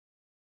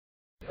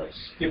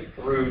skip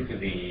through to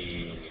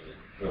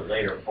the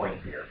later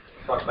point here.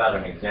 Talk about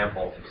an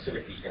example of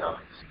specific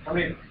economics.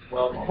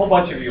 Well, a whole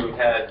bunch of you have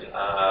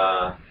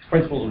had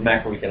principles of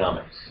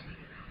macroeconomics.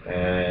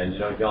 And you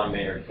know, John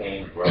Maynard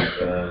Keynes wrote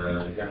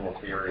the general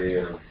theory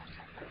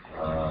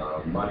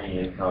of money,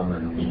 income,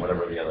 and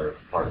whatever the other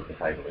part of the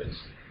title is.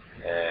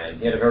 And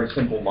he had a very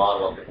simple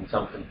model of the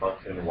consumption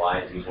function,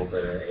 y is equal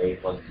to a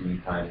plus b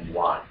times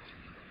y.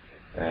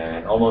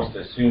 And almost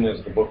as soon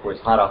as the book was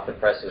hot off the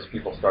presses,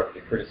 people started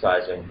to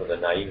criticize him for the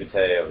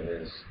naivete of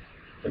his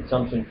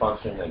consumption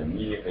function, and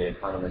immediately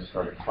economists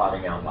started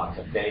trotting out lots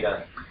of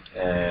data.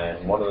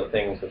 And one of the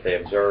things that they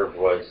observed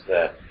was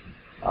that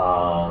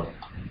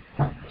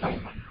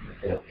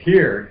it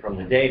appeared from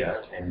the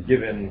data, and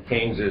given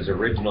Keynes's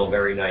original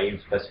very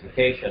naive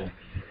specification,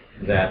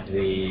 that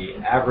the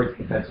average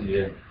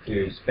propensity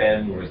to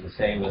spend was the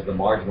same as the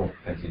marginal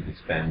propensity to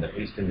spend, at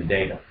least in the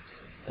data.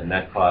 And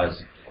that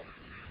caused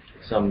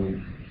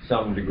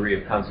some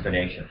degree of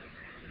consternation.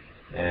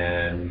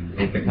 And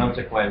with the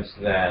consequence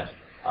that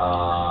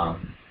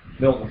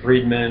Milton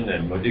Friedman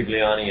and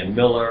Modigliani and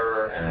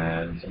Miller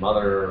and some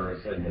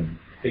others and the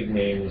big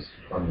names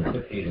from the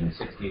 50s and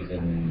 60s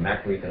in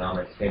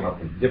macroeconomics came up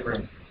with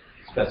different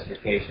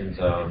specifications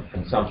of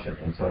consumption.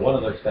 And so one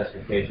of those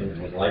specifications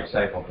was life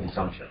cycle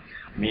consumption,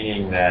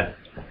 meaning that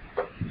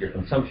your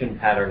consumption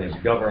pattern is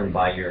governed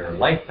by your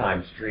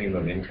lifetime stream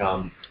of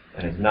income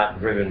and is not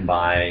driven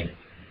by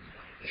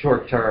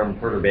short-term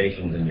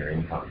perturbations in your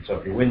income. So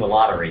if you win the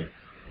lottery,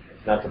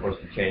 it's not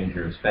supposed to change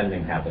your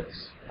spending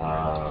habits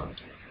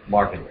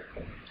markedly.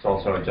 It's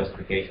also a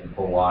justification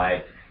for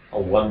why a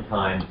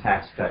one-time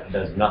tax cut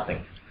does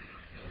nothing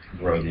to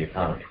grow the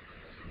economy,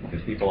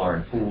 because people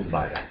aren't fooled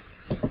by that.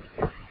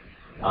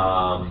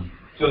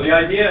 So the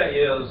idea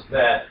is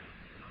that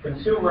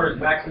consumers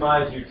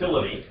maximize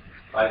utility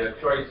by their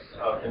choice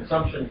of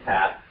consumption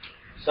path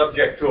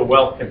subject to a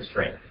wealth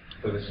constraint.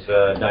 So this is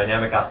a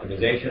dynamic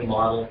optimization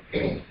model,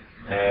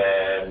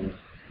 and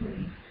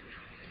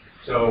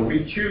so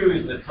we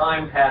choose the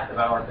time path of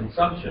our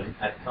consumption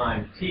at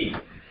time t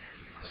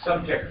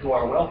subject to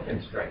our wealth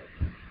constraint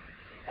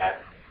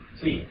at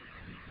t.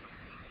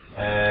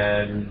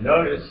 And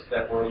notice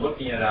that we're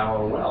looking at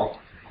our wealth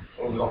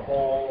over the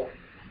whole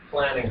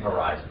planning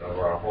horizon,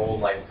 over our whole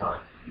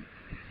lifetime.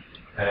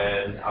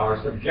 And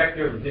our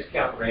subjective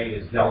discount rate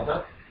is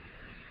delta,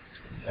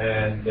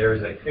 and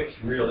there's a fixed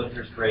real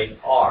interest rate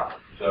R.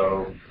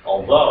 So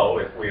although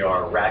if we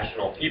are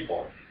rational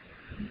people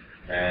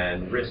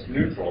and risk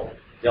neutral,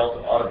 delta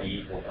ought to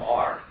be equal to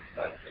R,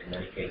 but in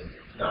many cases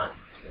it's not.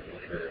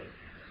 There's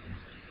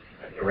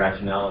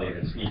irrationality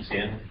that sneaks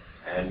in,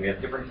 and we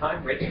have different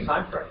time rates of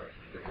time preference.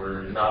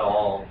 We're not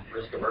all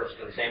risk averse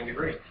to the same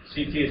degree.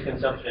 CT is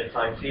consumption at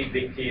time t,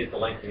 big T is the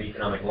length of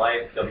economic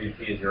life,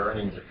 WT is your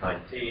earnings at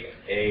time t,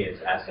 A is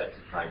assets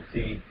at time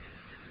t,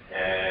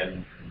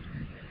 and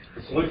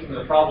the solution to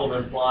the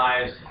problem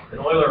implies an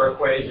Euler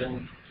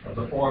equation of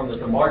the form that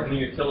the marginal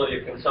utility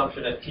of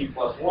consumption at t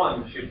plus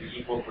 1 should be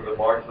equal to the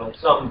marginal,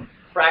 some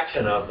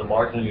fraction of the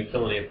marginal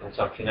utility of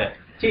consumption at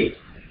t.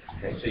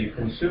 Okay, so you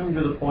consume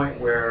to the point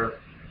where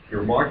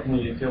your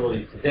marginal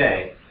utility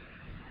today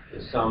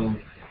is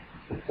some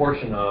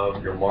proportion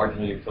of your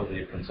marginal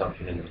utility of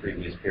consumption in the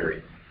previous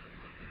period.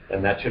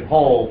 And that should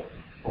hold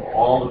for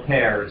all the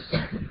pairs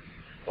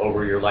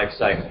over your life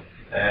cycle.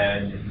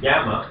 And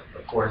gamma,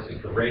 of course,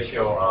 is the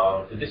ratio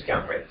of the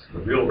discount rates, the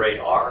real rate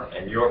R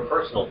and your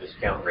personal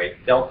discount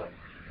rate delta.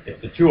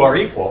 If the two are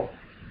equal,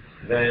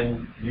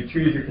 then you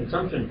choose your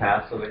consumption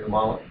path so that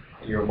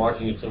your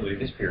marginal utility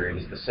this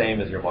period is the same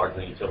as your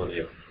marginal utility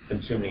of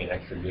consuming an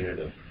extra unit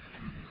of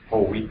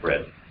whole wheat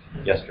bread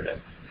yesterday.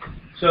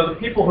 So the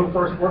people who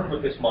first worked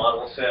with this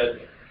model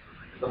said,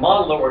 the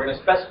model that we're going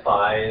to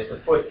specify is to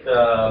put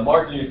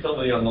marginal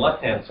utility on the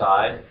left-hand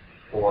side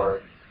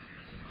for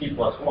t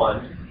plus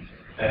 1,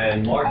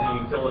 and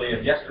marginal utility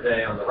of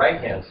yesterday on the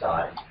right-hand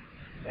side.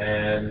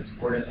 And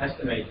we're going to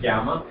estimate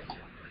gamma,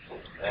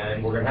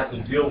 and we're going to have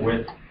to deal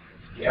with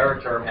the error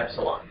term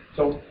epsilon.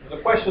 So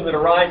the question that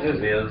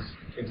arises is,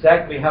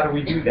 exactly how do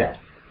we do that?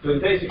 So the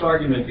basic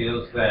argument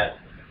is that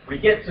we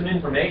get some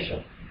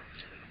information.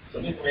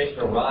 Some information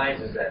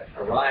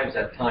arrives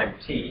at time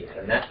t,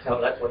 and that's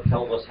what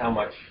tells us how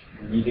much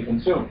we need to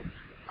consume.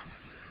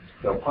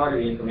 So part of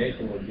the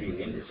information would be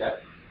the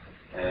intercept,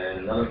 and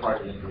another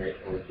part of the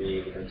information would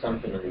be the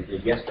consumption that we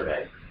did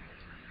yesterday,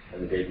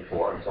 and the day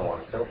before, and so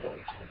on and so forth.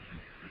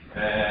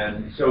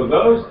 And so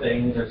those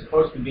things are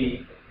supposed to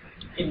be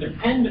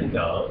independent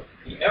of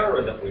the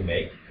error that we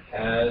make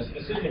as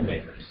decision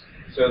makers,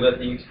 so that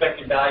the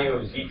expected value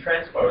of Z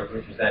transpose,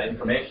 which is that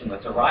information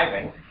that's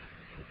arriving,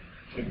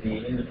 should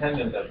be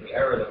independent of the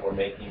error that we're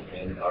making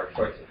in our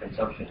choice of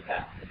consumption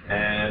path.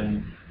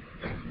 And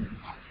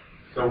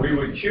so we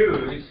would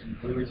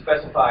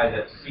specify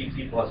that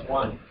CT plus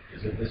 1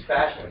 is in this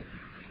fashion,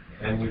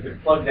 and we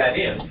could plug that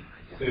in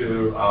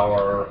to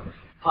our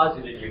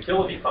positive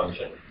utility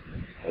function,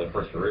 the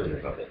first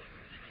derivative of it,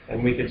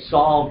 and we could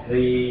solve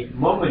the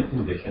moment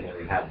condition that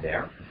we have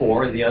there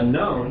for the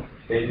unknown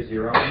beta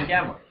 0 and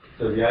gamma.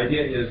 So the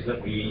idea is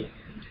that we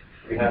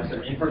have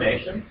some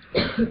information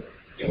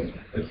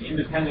that's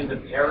independent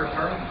of the error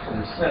term. So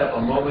we set up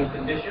a moment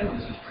condition.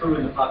 This is true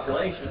in the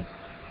population.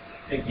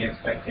 Take the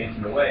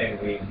expectation away, and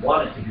we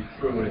want it to be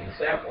true in the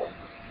sample.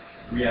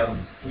 We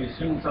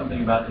assume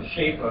something about the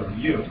shape of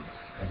U,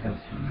 and hence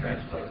U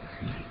transpose.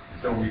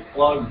 So we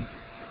plug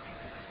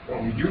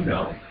what we do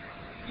know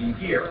in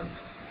here,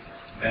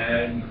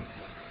 and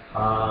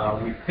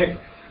we pick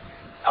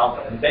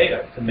alpha and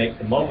beta to make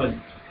the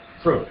moment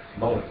true,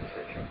 moment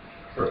restriction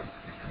true.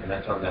 And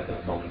that's our method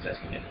of moments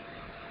estimation.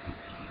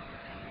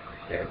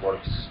 Okay, it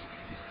works.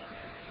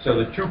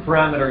 So the two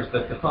parameters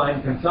that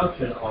define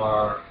consumption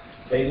are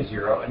beta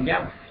 0 and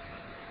gamma.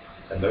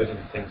 And those are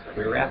the things that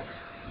we were after.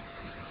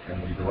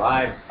 And we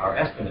derive our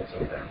estimates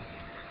of them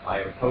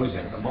by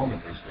imposing a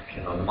moment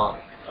restriction on the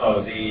model.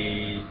 Oh,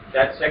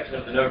 that section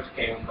of the notes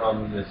came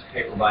from this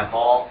paper by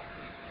Hall,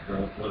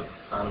 Journal of Political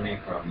Economy,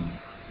 from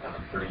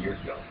 30 years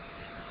ago.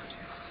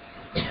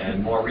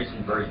 And more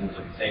recent versions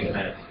of the same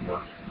kind of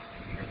work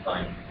you can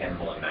find in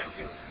Campbell and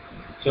McHugh.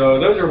 So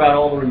those are about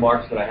all the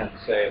remarks that I have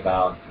to say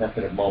about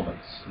method of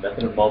moments.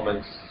 Method of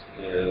moments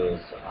is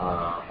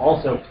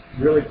also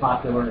really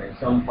popular in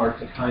some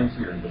parts of time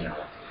series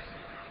analysis.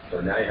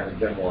 So now you have a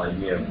general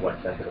idea of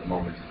what method of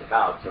moments is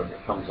about. So if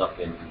it comes up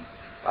in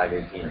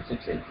 518 or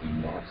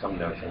 618, you'll have some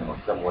notion of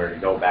somewhere to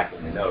go back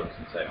in the notes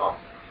and say, oh,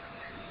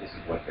 this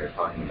is what they're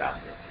talking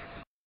about here.